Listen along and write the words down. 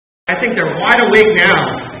I think they're wide awake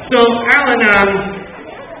now. So, Alan,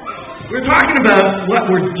 we're talking about what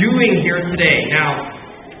we're doing here today. Now,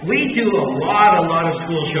 we do a lot of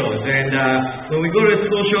school shows, and when we go to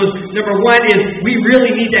school shows, number one is we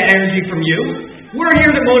really need that energy from you. We're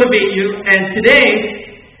here to motivate you, and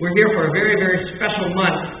today we're here for a very, very special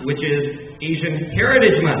month, which is Asian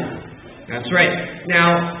Heritage Month. That's right.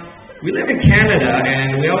 Now, we live in Canada,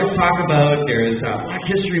 and we always talk about there's Black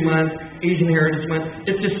History Month, Asian Heritage Month.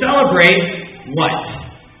 It's to celebrate what?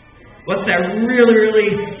 What's that really,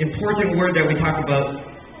 really important word that we talk about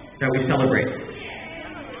that we celebrate?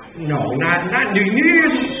 No, not New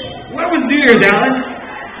Year's. What was New Year's, Alan?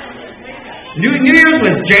 New Year's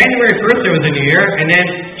was January 1st, there was a New Year, and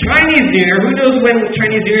then Chinese New Year. Who knows when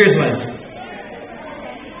Chinese New Year's was?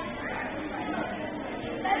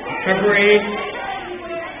 February.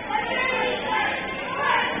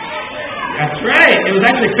 That's right. It was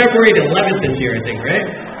actually February the 11th this year, I think, right?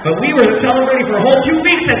 But we were celebrating for a whole 2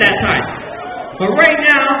 weeks at that time. But right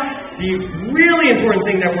now, the really important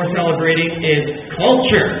thing that we're celebrating is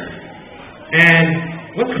culture.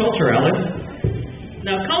 And what's culture, Ellen?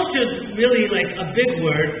 Now, culture is really like a big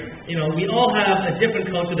word. You know, we all have a different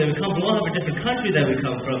culture that we come from. We all have a different country that we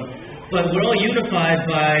come from. But we're all unified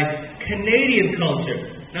by Canadian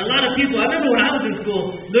culture. Now, a lot of people, I remember when I was in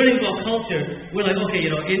school learning about culture, we're like, okay,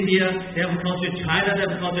 you know, India, they have a culture, China, they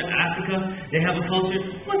have a culture, Africa, they have a culture.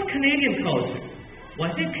 What's Canadian culture? Well,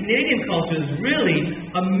 I think Canadian culture is really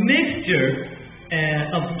a mixture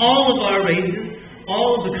of all of our races,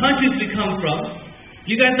 all of the countries we come from.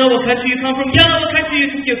 You guys know what country you come from? Yell out what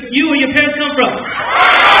country you or your parents come from.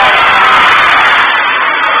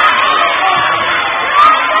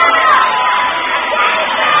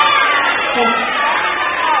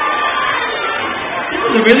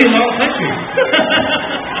 A really long country.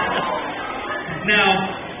 Now,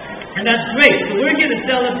 and that's great. So we're here to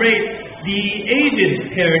celebrate the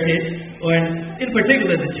Asian heritage, or in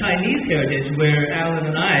particular the Chinese heritage, where Alan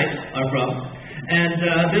and I are from. And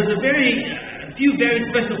there's a few very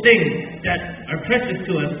special things that are precious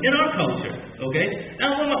to us in our culture. Okay?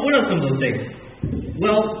 Now, what are some of those things?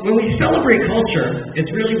 Well, when we celebrate culture,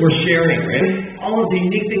 it's really we're sharing, right? All of the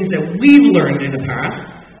unique things that we've learned in the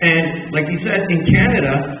past. And like you said, in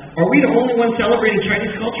Canada, are we the only ones celebrating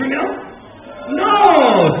Chinese culture now?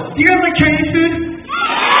 No! Do you guys like Chinese food?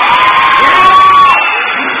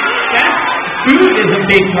 Yeah. Food is a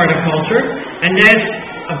big part of culture. And then,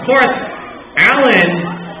 of course, Alan,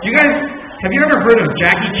 have you ever heard of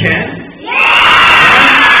Jackie Chen?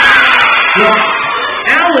 Well,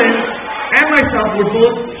 Alan and myself were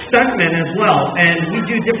both stuntmen as well, and we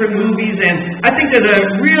do different movies, and I think there's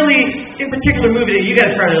a really, in particular movie that you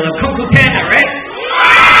guys probably love, Kung Fu Panda, right?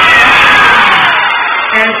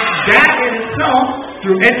 And that in itself,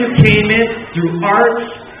 through entertainment, through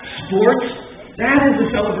arts, sports, that is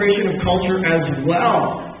a celebration of culture as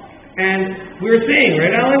well. And we were saying,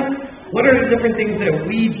 right, Alan? What are the different things that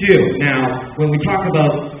we do? Now, when we talk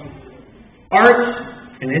about arts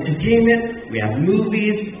and entertainment, we have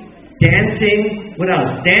movies, dancing, what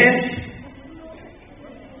else? Dance.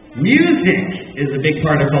 Music is a big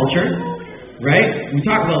part of culture, right? We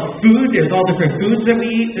talk about food, there's all different foods that we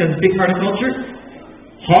eat, that's a big part of culture.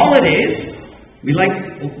 Holidays, we like,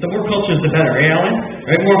 the more cultures the better, eh, Alan?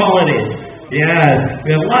 Right, more holidays. Yeah,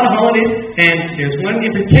 we have a lot of holidays, and there's one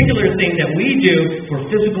in particular thing that we do for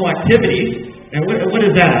physical activities. And what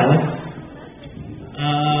is that, Alan?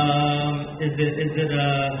 Is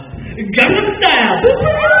it Gangnam Style?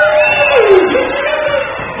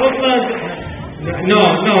 No,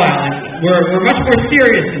 Alan. We're much more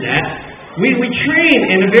serious than that. We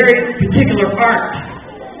train in a very particular art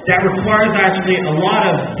that requires actually a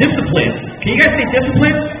lot of discipline. Can you guys say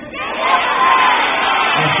discipline?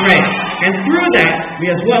 That's right. And through that,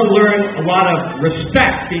 we as well learn a lot of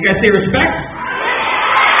respect. Can you guys say respect?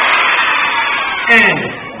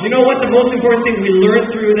 And you know what the most important thing we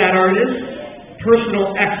learn through that art is?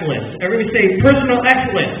 Personal excellence. Everybody say personal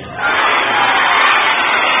excellence.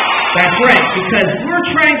 That's right, because we're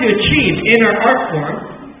trying to achieve in our art form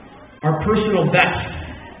our personal best.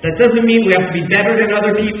 That doesn't mean we have to be better than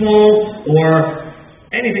other people or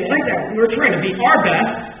anything like that. We're trying to be our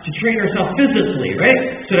best to train ourselves physically,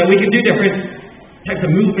 right? So that we can do different types of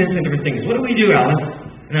movements and different things. What do we do, Alan?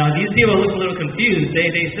 Now, these people look a little confused. They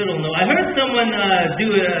still don't know. I heard someone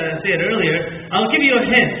say it earlier. I'll give you a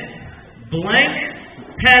hint. Blank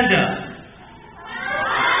panda.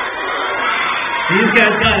 These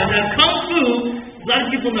guys got it. Now, Kung Fu, a lot of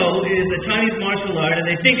people know, is a Chinese martial art, and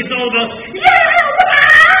they think it's all about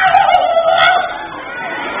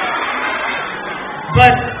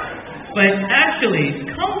but actually,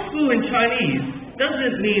 Kung Fu in Chinese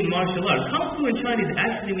doesn't mean martial arts. Kung Fu in Chinese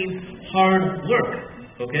actually means hard work.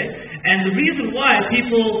 Okay? And the reason why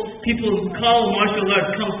people call martial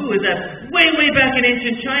arts Kung Fu is that way back in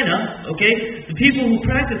ancient China, okay, the people who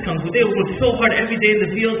practice Kung Fu, they would work so hard every day in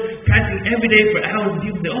the field, practicing every day for hours, and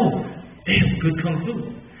people say, oh, they have good Kung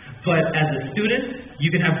Fu. But as a student,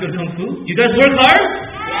 you can have good Kung Fu. You guys work hard?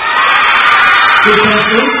 Good Kung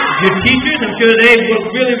Fu. Your teachers, I'm sure they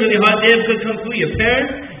work really hard. They have good Kung Fu. Your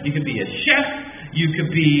parents, you could be a chef. You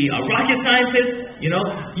could be a rocket scientist, you know.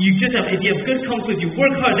 You just have, if you have good Kung Fu, if you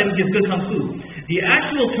work hard, then you have good Kung Fu. The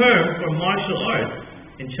actual term for martial arts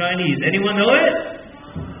in Chinese, anyone know it?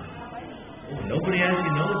 Oh, nobody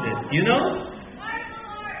actually knows it. Do you know?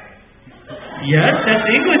 Yes, that's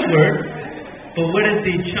the English word. But what is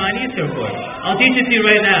the Chinese term for it? I'll teach it to you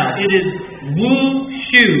right now. It is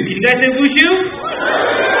Wushu. Can you guys say Wushu?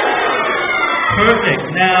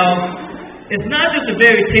 Perfect. Now, it's not just a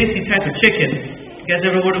very tasty type of chicken. You guys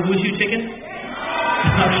ever ordered Wushu chicken?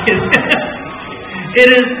 I'm kidding.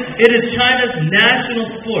 It is China's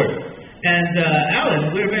national sport. And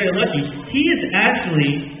Alan, we're very lucky. He is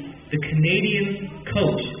actually the Canadian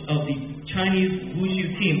coach of the Chinese Wushu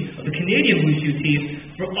team, of the Canadian Wushu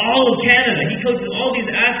team for all of Canada. He coaches all these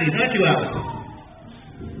athletes, aren't you, Alan?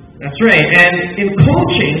 That's right. And in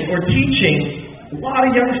coaching or teaching, a lot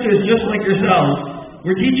of youngsters just like yourselves,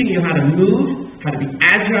 we're teaching you how to move, how to be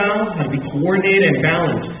agile, how to be coordinated and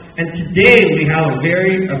balanced. And today we have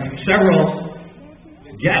several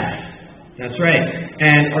guests. That's right.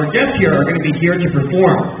 And our guests here are going to be here to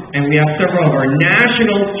perform. And we have several of our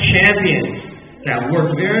national champions that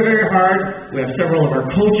work very hard. We have several of our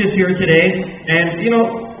coaches here today. And, you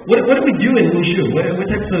know, what do we do in Wushu? What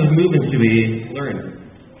types of movements do we learn?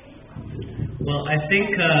 Well, I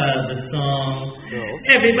think the song,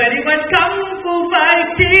 Everybody Was Kung Fu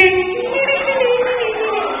Fighting.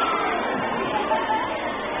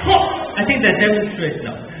 I think that demonstrates,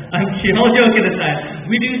 no, I'm joking aside.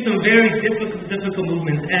 We do some very difficult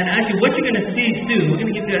movements, and actually what you're going to see soon, we're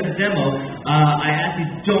going to give you guys a demo. I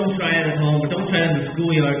actually don't try it at home, or don't try it in the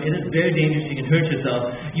schoolyard. It is very dangerous, you can hurt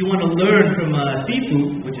yourself. You want to learn from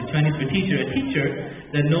Sifu, which is Chinese for teacher, a teacher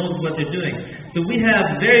that knows what they're doing. So we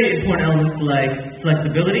have very important elements like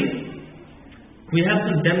flexibility. We have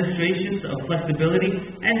some demonstrations of flexibility.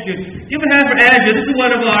 Andrea, give a hand for Andrea. This is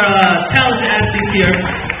one of our talented athletes here.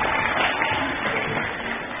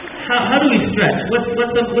 How do we stretch? What's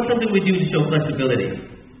something we do to show flexibility?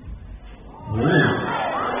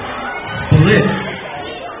 Split.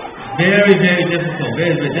 Very difficult.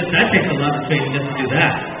 That takes a lot of training just to do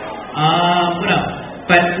that. What else?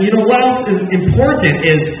 But you know what else is important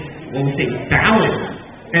is when we say balance.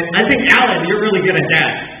 And I think, Alan, you're really good at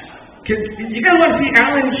that. You guys want to see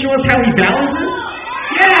Alan show us how he balances?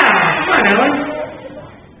 Yeah, come on, Alan.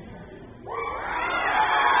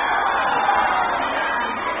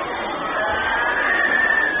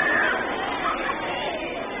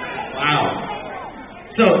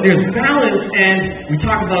 So there's balance, and we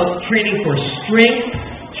talk about training for strength,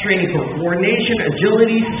 training for coordination,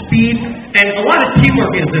 agility, speed, and a lot of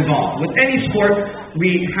teamwork is involved. With any sport,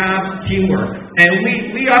 we have teamwork, and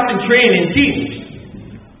we often train in teams.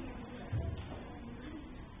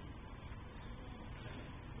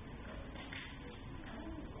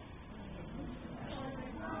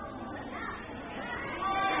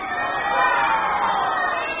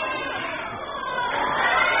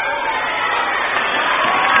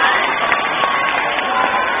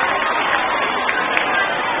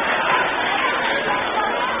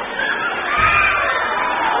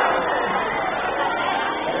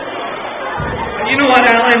 You know what,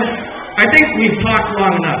 Alan? I think we've talked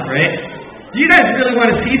long enough, right? Do you guys really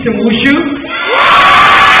want to see some Wushu?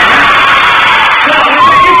 So I'm going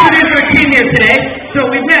to introduce our team here today.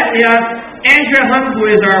 So we've met. We have Andrea, who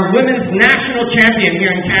is our women's national champion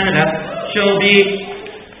here in Canada. She'll be,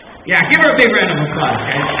 give her a big round of applause,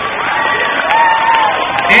 guys.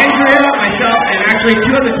 Andrea, myself, and actually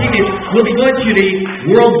two other teammates will be going to the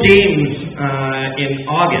World Games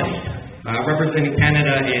in August. Representing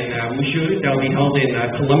Canada in Wushu. That will be held in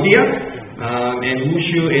Colombia. And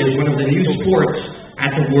Wushu is one of the new sports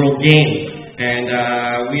at the World Games.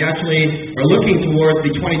 And we actually are looking towards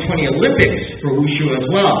the 2020 Olympics for Wushu as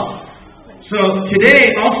well. So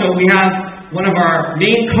today also we have one of our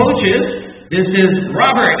main coaches. This is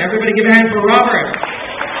Robert. Everybody give a hand for Robert.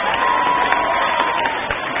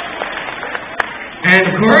 And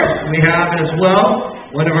of course we have as well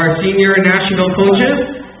one of our senior national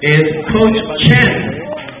coaches is Coach Chen.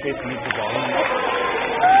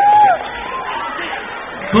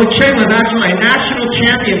 Coach Chen was actually a national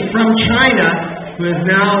champion from China who has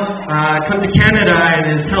now come to Canada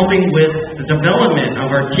and is helping with the development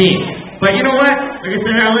of our team. But you know what? Like I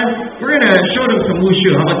said, Alan, we're going to show them some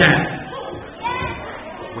Wushu. How about that?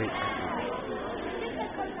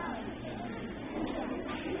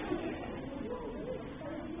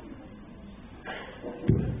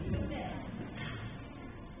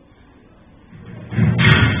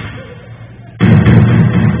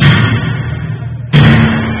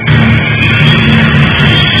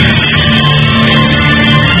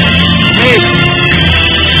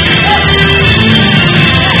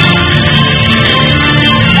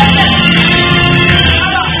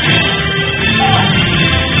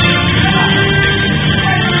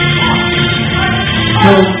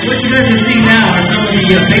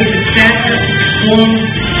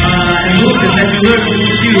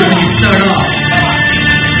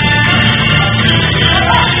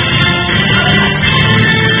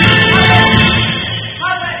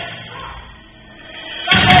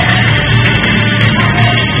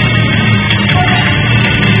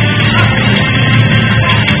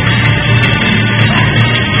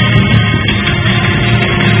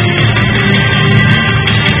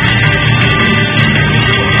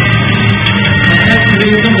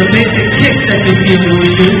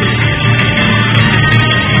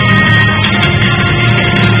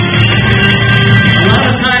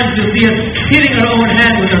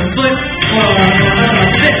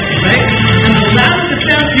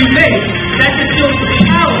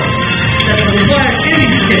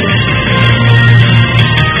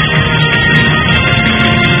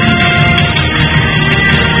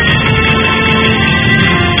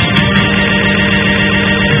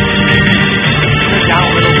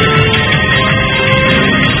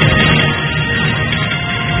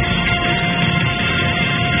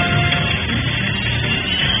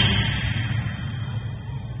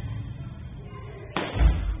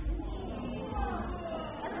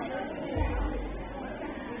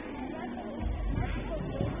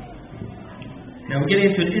 Now we're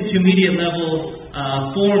getting into an intermediate level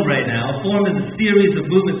form right now. A form is a series of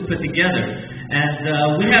movements put together.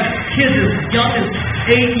 And we have kids as young as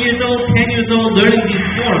 8 years old, 10 years old learning these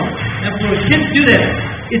forms. And for kids to do that,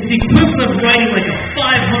 it's the equivalent of writing like a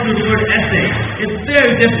 500-word essay. It's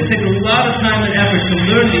very difficult. It takes a lot of time and effort to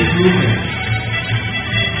learn these movements.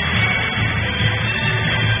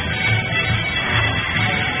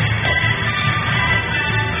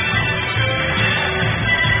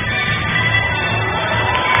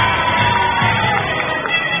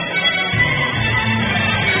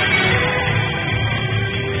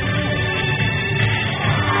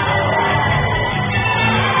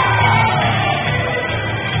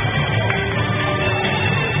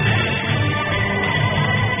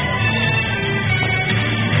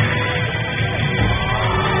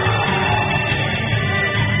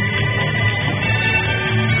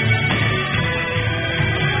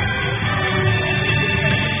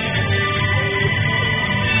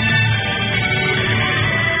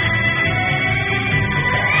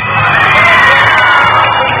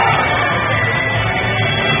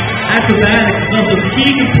 Acrobatics is also a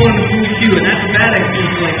key component of Wushu, and acrobatics is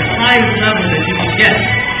like the highest level that you can get.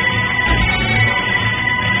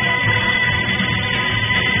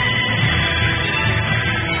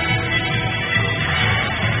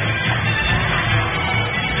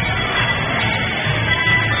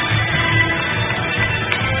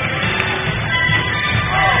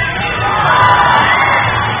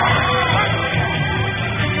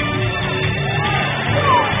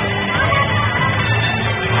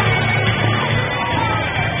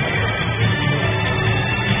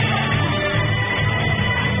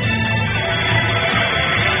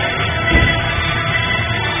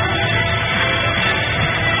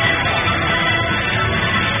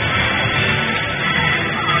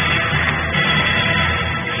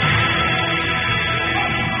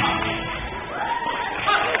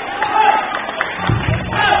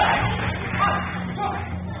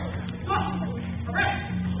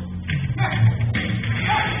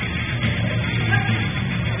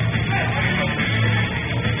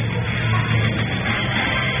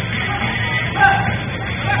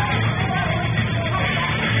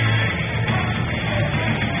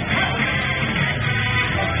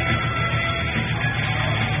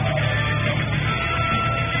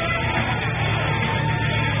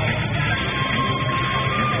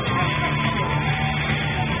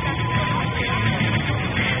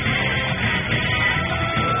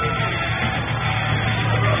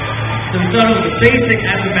 So we start with the basic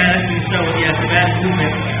acrobatics. We start with the acrobatic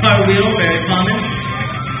movement. Cartwheel, very common.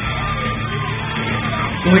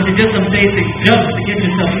 Going to just some basic jumps to get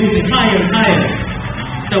yourself moving higher and higher.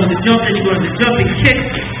 So with the jump, then you go to the jumping kick.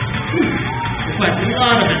 This requires a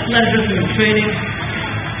lot of athleticism and training.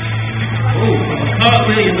 Oh, from a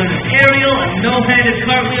cartwheel, you learn an aerial, a no-handed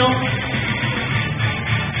cartwheel.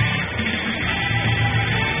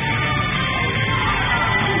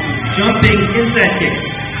 Jumping inside kick.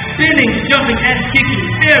 Spinning, jumping, and kicking.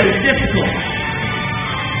 Very difficult.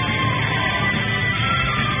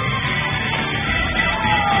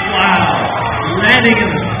 Wow. Landing in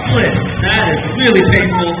the split. That is really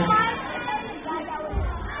painful.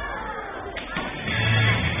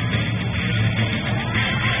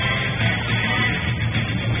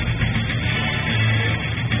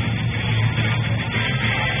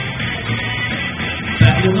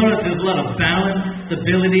 You'll notice there's a lot of balance,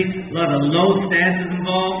 stability, a lot of low stances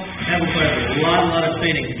involved. That requires a lot of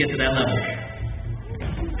training to get to that level.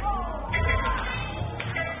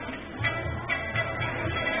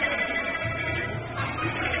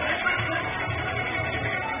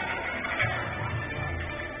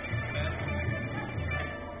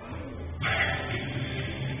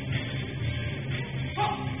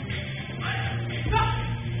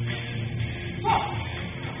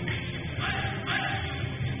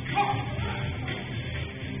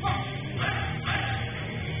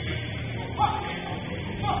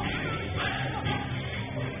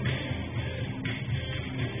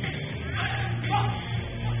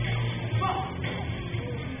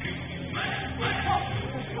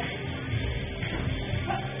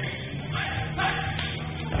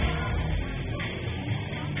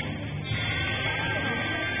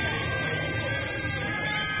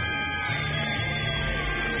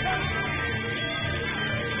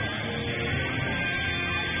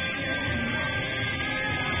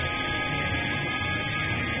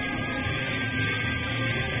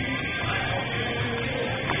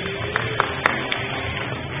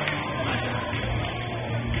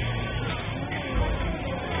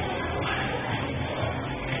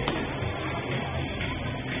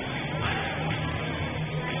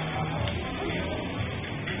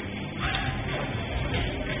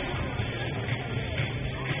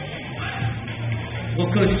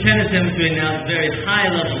 What Coach Chen is demonstrating now is very high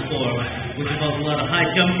level form, which involves a lot of high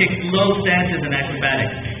jump kicks, low stances, and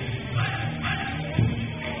acrobatics.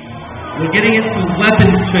 We're getting into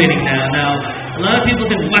weapons training now. Now, a lot of people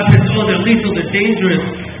think weapons, oh, they're lethal, they're dangerous.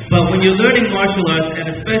 But when you're learning martial arts,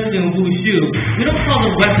 and especially in Wushu, we don't call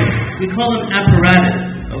them weapons, we call them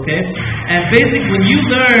apparatus, okay? And basically, when you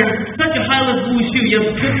learn such a high level Wushu, you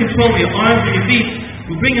have good control of your arms and your feet,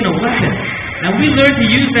 we bring in a weapon. Now we learn to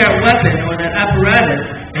use that weapon, or that apparatus,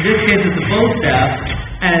 in this case it's a bow staff,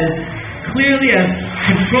 as clearly as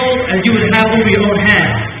controlled as you would have over your own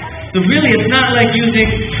hand. So really it's not like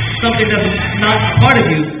using something that's not a part of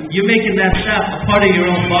you, you're making that staff a part of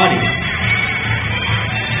your own body.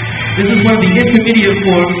 This is one of the intermediate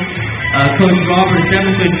forms Coach Robert is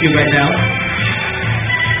demonstrating to you right now.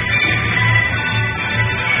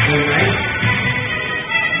 All right.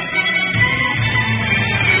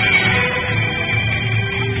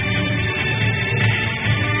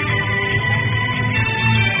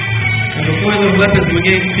 Before the weapons, we're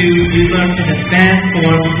getting to learn an advanced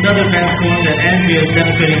form, another advanced form that Andrea is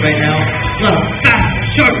demonstrating right now. A lot of fast,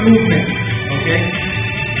 sharp movement, okay?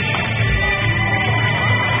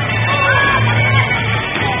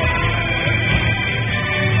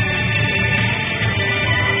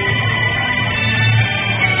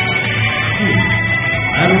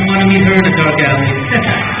 I don't want to meet her in a dark alley.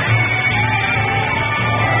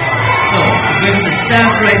 With the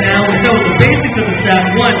staff right now, we know the basics of the staff.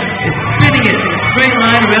 One is spinning it in a straight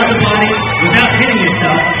line around the body without hitting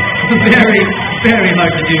yourself. Very, very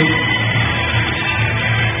hard to do.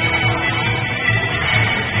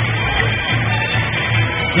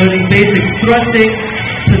 Learning basic thrusting,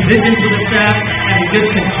 positions with the staff, having good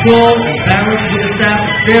control and balance with the staff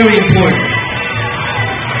is very important.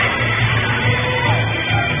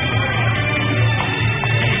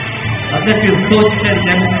 Next is Coach Chen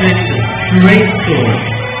demonstrating the straight sword.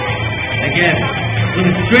 Again,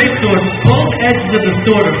 with a straight sword, both edges of the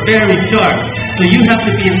sword are very sharp. So you have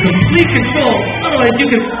to be in complete control, otherwise you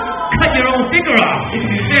can cut your own finger off. It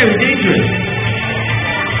can be very dangerous.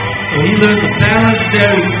 So he learns to balance,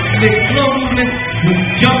 very slow movements, with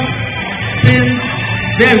jumps, spins,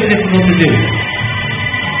 very difficult to do.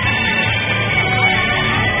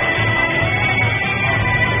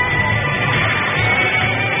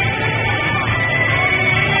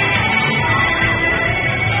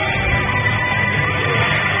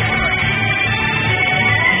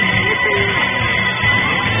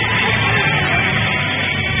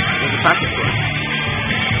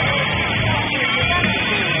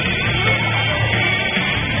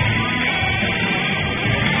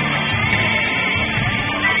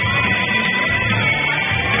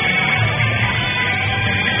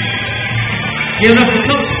 Give it up for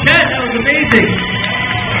Coach Chen. That was amazing.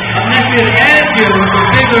 Up next we have Andrea with a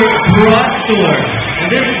bigger broadsword. And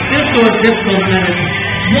this sword is difficult, man. It's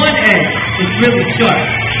one edge. It's really sharp.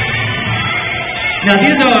 Now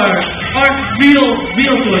these are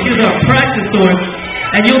real swords. These are practice swords.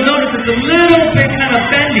 And you'll notice it's a little bit kind of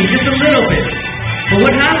bendy, just a little bit. But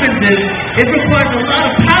what happens is, it requires a lot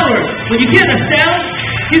of power. When you hear the sound,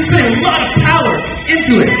 he's putting a lot of power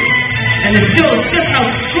into it. And it shows just how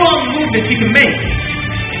strong movements he can make.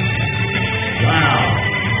 Wow.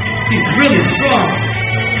 He's really strong.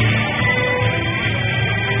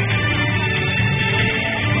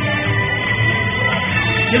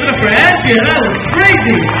 Give it up for Andrea. That was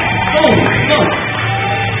crazy. Holy smokes.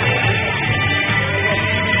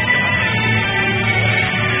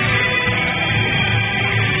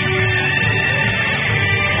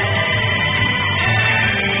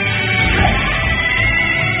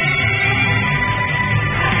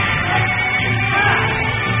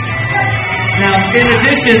 In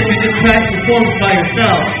addition to just practicing performance by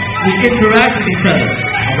yourself, we interact with each other,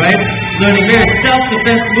 alright? Learning very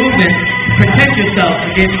self-defense movements to protect yourself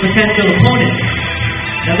against potential opponents.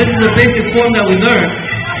 Now this is a basic form that we learn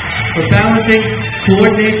for balancing,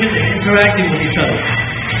 coordination, and interacting with each other.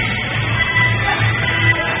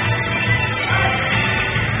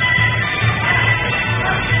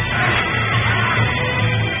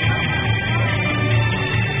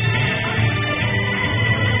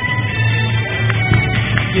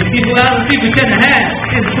 Give people out and people send a hand.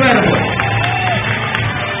 Incredible.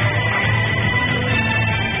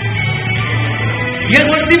 You guys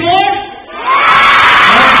want to see more?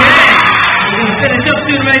 Okay. We're going to finish up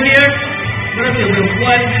soon right here. We're going to do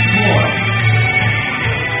one more.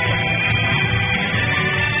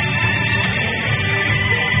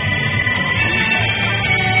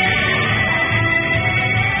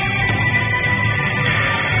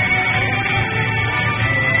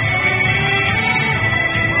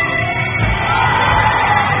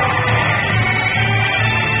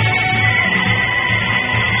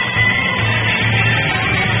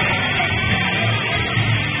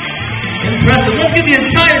 Impressive. Let's get the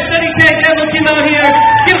entire Sunny Tang team out here.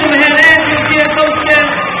 Give them a hand. Andrew here, Coach Chen,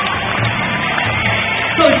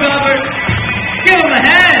 Coach Robert. Give them a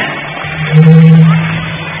hand.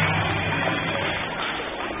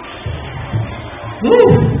 Woo!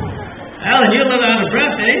 Alan, you're a little out of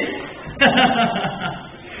breath, eh?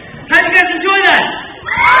 How'd you guys enjoy that?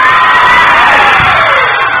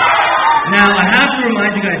 Now, I have to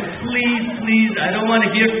remind you guys, please, I don't want to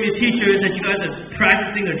hear from your teachers that you guys are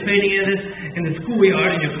practicing or training in this in the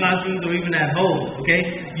schoolyard, in your classrooms, or even at home, okay?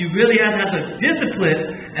 You really have to have the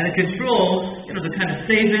discipline and the control, to kind of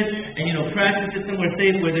save it and, practice it somewhere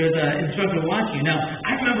safe where there's an instructor watching you. Now,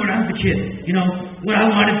 I remember when I was a kid, what I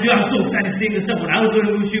wanted to do, I was so excited seeing this stuff. When I was going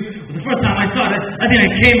to Wushu, the first time I saw it, I think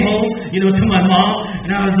I came home, to my mom,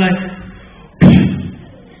 and I was like,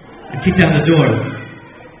 I kicked down the door.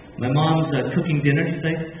 My mom's cooking dinner. She's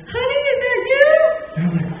like, honey, is that you? And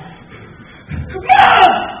I'm like,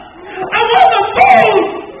 Mom! I want the food!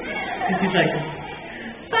 And she's like,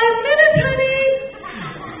 5 minutes, honey.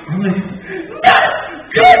 I'm like, not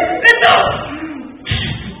good enough!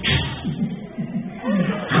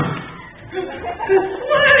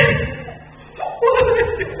 Why?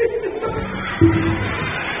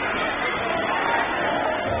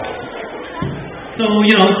 So,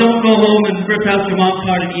 don't go home and rip out your mom's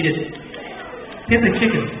heart and eat it. Get the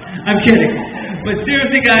chicken. I'm kidding. But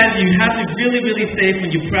seriously, guys, you have to be really safe when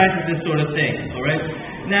you practice this sort of thing, alright?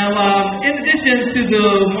 Now, in addition to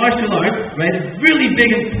the martial arts, right, a really big,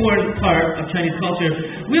 important part of Chinese culture,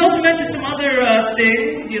 we also mentioned some other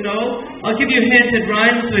things, I'll give you a hint. It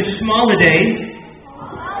rhymes with schmoliday.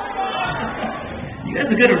 You guys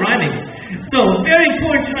are good at rhyming. So, a very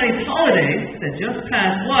important Chinese holiday that just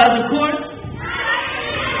passed was, of course,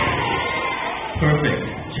 perfect.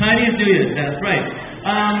 Chinese New Year, that's right.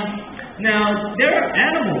 Now, there are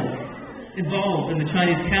animals involved in the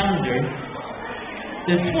Chinese calendar.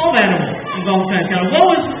 There's 12 animals involved in the Chinese calendar.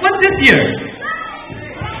 What's this year?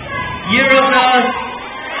 Year of the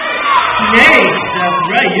snake. That's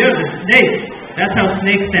right, year of the snake. That's how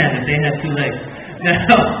snakes stand if they have 2 legs. Now,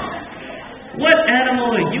 what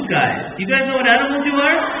animal are you guys? Do you guys know what animals you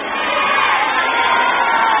are?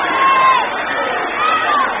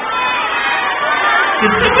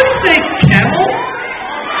 Did somebody say camel?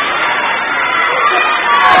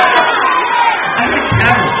 I heard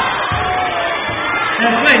camel.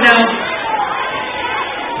 That's right. Now,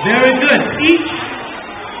 very good.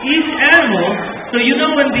 Each animal, so in the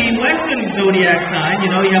Western zodiac sign, you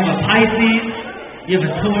have a Pisces, you have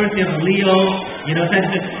a Taurus, you have a Leo,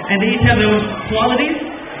 and they each have their own qualities.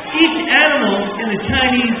 each animal in the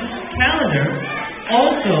Chinese calendar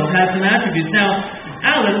also has some attributes. Now,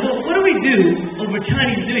 Alan, what do we do over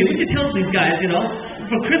Chinese New Year? We could tell these guys,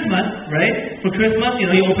 for Christmas, right? For Christmas, you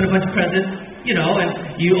open a bunch of presents,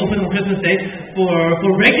 and you open them on Christmas Day.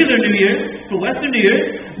 For regular New Year, for Western New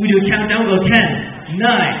Year, we do a countdown, go 10, 9,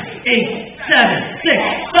 8, 7, 6,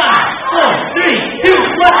 5, 4, 3, 2,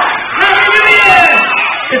 1. Happy New Year!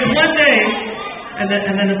 It's one day, and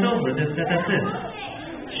then it's over. That's it.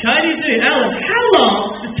 Chinese New Year. Alan, how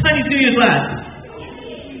long does Chinese New Year last?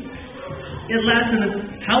 It lasts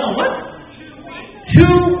how long? What?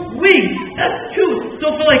 2 weeks. That's 2.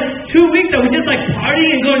 So for 2 weeks, are we just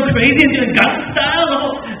partying and going crazy and doing Gangnam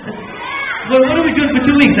style? What are we doing for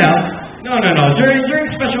 2 weeks, Al? No.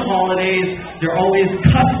 During special holidays, there are always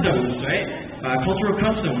customs, right? Cultural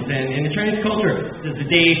customs. And in the Chinese culture, there's a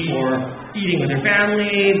day for eating with your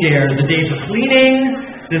family. There's a day for cleaning.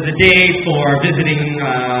 There's a day for visiting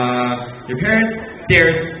your parents.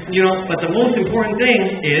 But the most important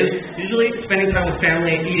thing is usually spending time with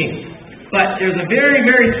family and eating. But there's a very,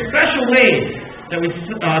 very special way that we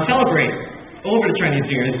celebrate over the Chinese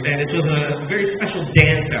New Year, and it was a very special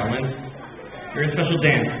dance, Alan. Very special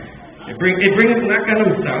dance. It brings not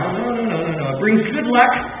Gangnam style. No. It brings good luck,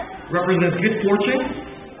 represents good fortune.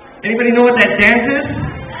 Anybody know what that dance is?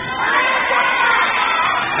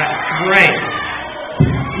 That's right.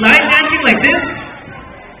 Line dancing like this?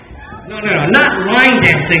 No, not line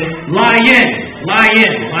dancing. Lion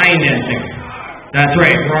dancing. That's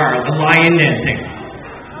right, the lion dancing.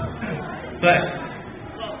 But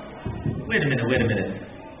wait a minute.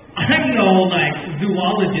 I'm no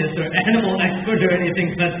zoologist or animal expert or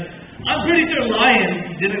anything, but I'm pretty sure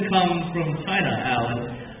lions didn't come from China,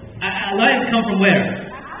 Alan. Lions come from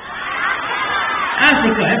where?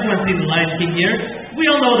 Africa. Everyone's seen the Lion King here. We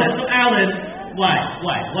all know that. So Alan, why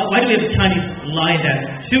do we have a Chinese lion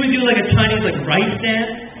dance? Should we do a Chinese rice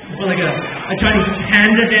dance? Or a Chinese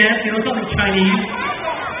panda dance? Something Chinese?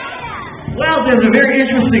 Well, there's a very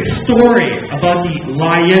interesting story about the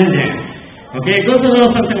lion dance. Okay, it goes a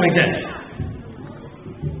little something like this.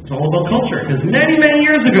 It's all about culture, because many, many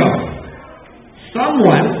years ago,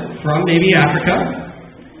 someone from maybe Africa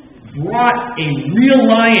brought a real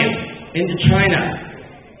lion into China.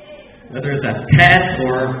 Whether it's a pet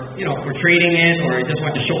or, for trading it, or just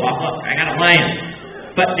want to show off, look, I got a lion.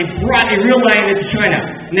 But they brought a real lion into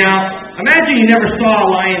China. Now, imagine you never saw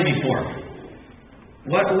a lion before.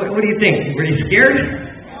 What do you think? Were you scared?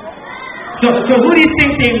 So who do you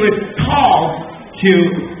think they would call to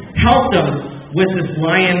help them with this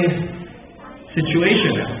lion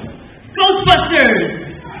situation? Ghostbusters!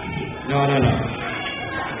 No.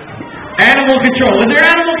 Animal control. Was there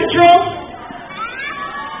animal control?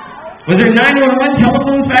 Was there 911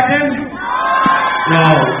 telephones back then? No.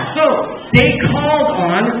 So they called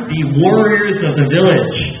on the warriors of the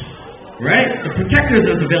village, right? The protectors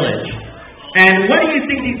of the village. And what do you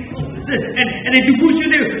think these and they do wushu,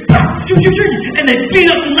 and they beat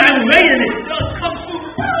up the lion, right? And they come through.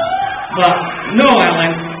 But no,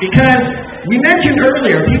 Alan, because we mentioned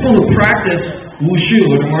earlier, people who practice wushu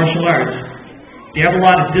or the martial arts, they have a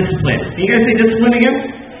lot of discipline. Can you guys say discipline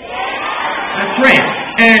again? That's right.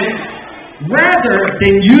 And rather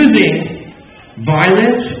than using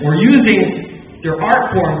violence or using their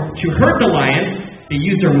art form to hurt the lion, they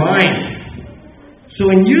use their mind. So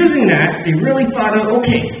in using that, they really thought of,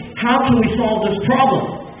 okay, how can we solve this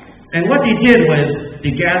problem? And what they did was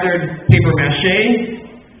they gathered paper mache,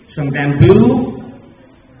 some bamboo,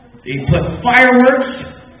 they put fireworks,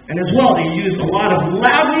 and as well they used a lot of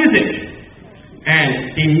loud music.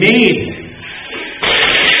 And they made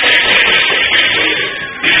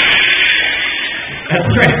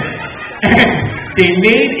that's right. They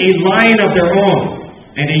made a lion of their own.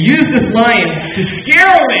 And they used this lion to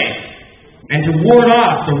scare away and to ward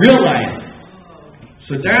off the real lion.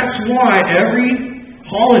 So that's why every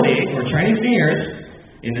holiday or Chinese New Year's,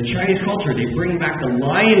 in the Chinese culture, they bring back the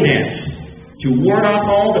lion dance to ward off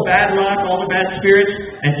all the bad luck, all the bad spirits,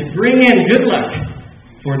 and to bring in good luck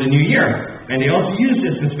for the new year. And they also use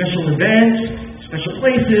this in special events, special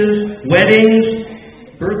places,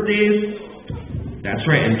 weddings, birthdays. That's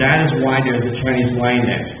right, and that is why there's a Chinese lion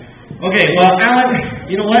dance. Okay, well, Alan,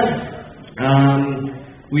 you know what?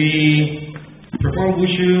 We performed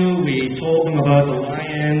wushu, we told them about the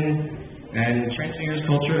lion and Chinese New Year's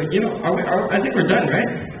culture. You know, I think we're done, right?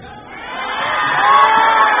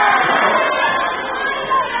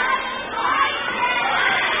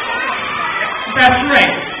 That's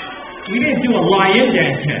right. We didn't do a lion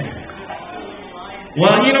dance yet.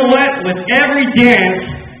 Well, you know what? With every dance,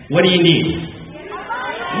 what do you need?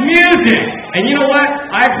 Music! And you know what?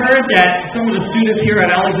 I've heard that some of the students here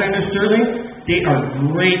at Alexander Sterling, they are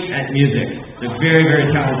great at music. They're very,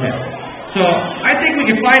 very talented. So I think we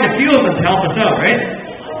can find a few of them to help us out, right?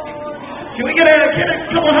 Can we get a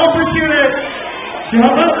couple helpers here to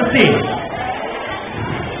help us? Let's see.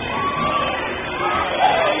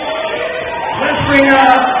 Let's bring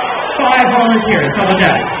 5 volunteers. How about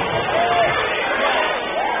that?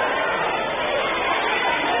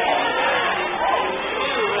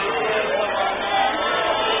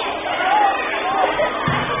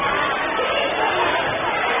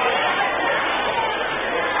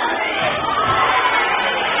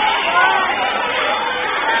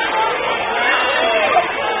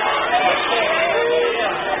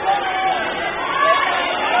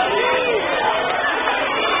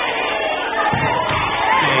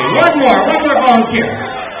 One more volunteer.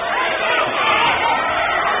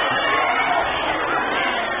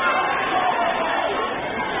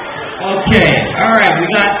 Okay, all right, we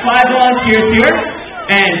got 5 volunteers here,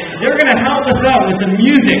 and they're going to help us out with the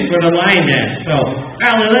music for the lion dance. So,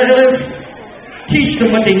 Alan, let's teach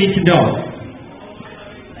them what they need to know.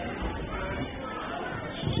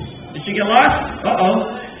 Did she get lost?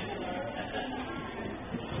 Uh-oh.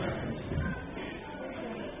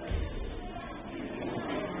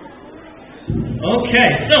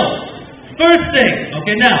 Okay, so, first thing,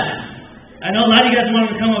 okay, now, I know a lot of you guys want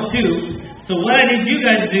to come up too, so what I need you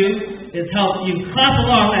guys to do is help you clap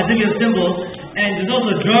along as if you're a cymbal, and there's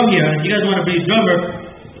also a drum here, if you guys want to be a drummer,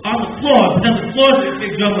 on the floor, put down the floor so you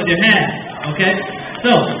can drum with your hands, okay?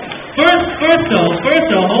 So, first though,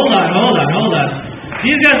 hold on.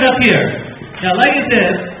 These guys up here, now like I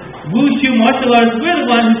said, Wushu martial arts, we're the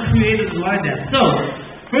ones who created the line dance. So,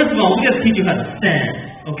 first of all, we got to teach you how to stand.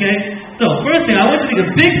 Okay? So, first thing, I want you to take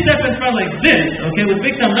a big step in front like this, okay, with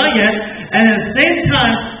big thumb, not yet, and at the same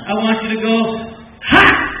time, I want you to go, ha!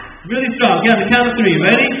 Really strong. Yeah, the count of 3.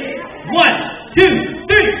 Ready? 1, 2,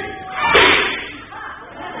 3.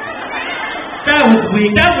 That was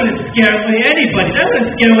weak. That wouldn't scare away anybody. That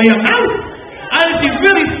wouldn't scare away a mouse. I want to be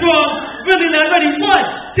really strong, really not ready. 1,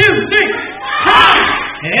 2, 3. Ha!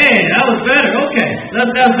 Hey, that was better. Okay,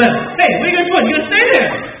 that was better. Hey, what are you going to do? You're going to stay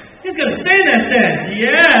there. He's going to stay in that stand.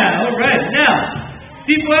 Yeah, all right. Now,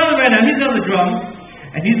 Sifu right now, he's on the drum,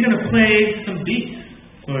 and he's going to play some beats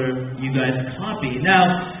for you guys to copy.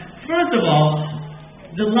 Now, first of all,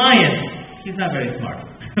 the lion, he's not very smart.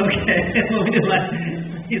 Okay?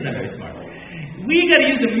 He's not very smart. We got to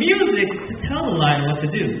use the music to tell the lion what to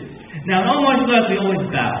do. Now, in all martial arts, we always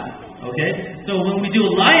bow. Okay? So when we do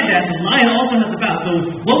a lion dance, the lion also has to bow.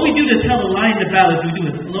 So what we do to tell the lion to bow is we do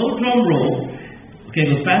a slow drum roll. Okay,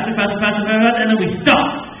 go faster, and then we stop.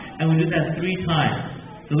 And we do that 3 times.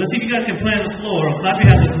 So let's see if you guys can play on the floor or clap your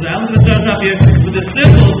hands. So I'm going to start off here with the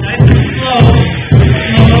cymbals, nice and slow.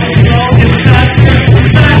 Slow, get faster.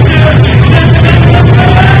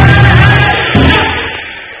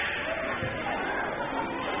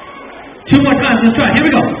 2 more times, let's try. Here we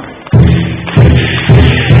go.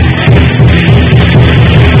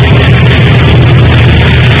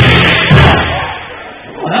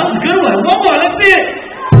 Oh, that was a good one. One more, let's see it.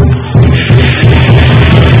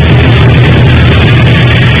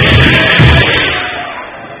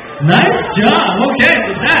 Nice job. Okay,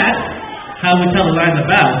 so that's how we tell the line to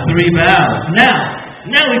bow. 3 bows.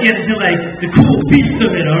 Now we get into like the cool beats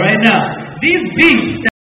of it, alright? Now, these beats